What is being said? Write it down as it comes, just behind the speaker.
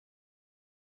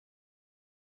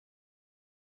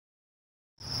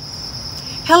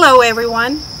Hello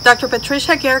everyone, Dr.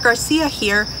 Patricia Guerra-Garcia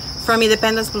here from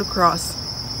Independence Blue Cross.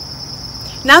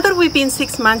 Now that we've been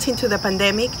 6 months into the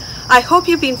pandemic, I hope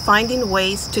you've been finding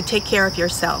ways to take care of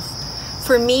yourself.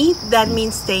 For me, that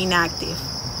means staying active.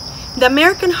 The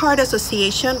American Heart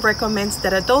Association recommends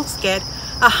that adults get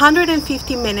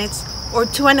 150 minutes or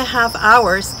 2.5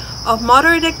 hours of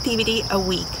moderate activity a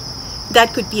week.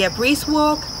 That could be a brisk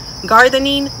walk,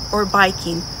 gardening, or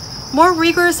biking. More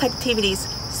rigorous activities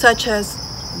such as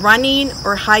running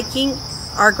or hiking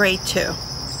are great too.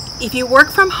 If you work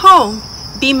from home,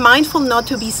 be mindful not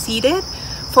to be seated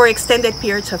for extended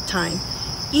periods of time.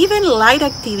 Even light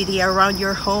activity around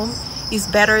your home is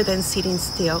better than sitting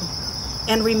still.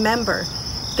 And remember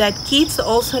that kids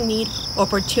also need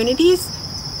opportunities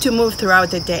to move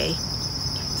throughout the day.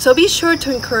 So be sure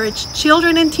to encourage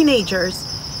children and teenagers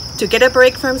to get a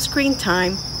break from screen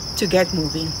time to get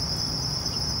moving.